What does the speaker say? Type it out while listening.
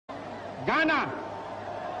Ghana,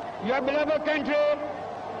 your beloved country,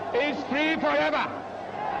 is free forever.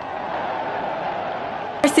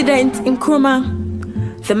 President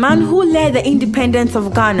Nkrumah, the man who led the independence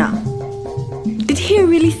of Ghana, did he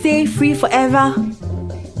really say free forever?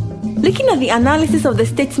 Looking at the analysis of the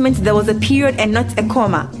statement, there was a period and not a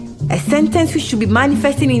comma, a sentence which should be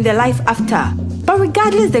manifesting in the life after. But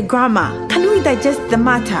regardless the grammar, can we digest the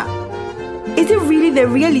matter? Is it really the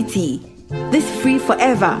reality, this free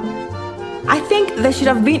forever? I think there should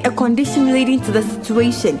have been a condition leading to the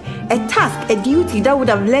situation, a task, a duty that would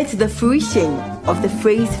have led to the fruition of the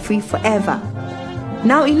phrase free forever.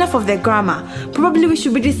 Now enough of the grammar. Probably we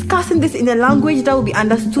should be discussing this in a language that will be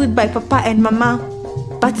understood by Papa and Mama.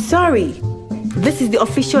 But sorry, this is the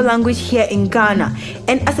official language here in Ghana.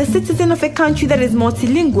 And as a citizen of a country that is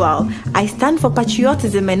multilingual, I stand for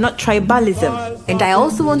patriotism and not tribalism. And I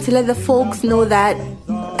also want to let the folks know that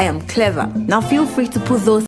I am clever. Now feel free to put those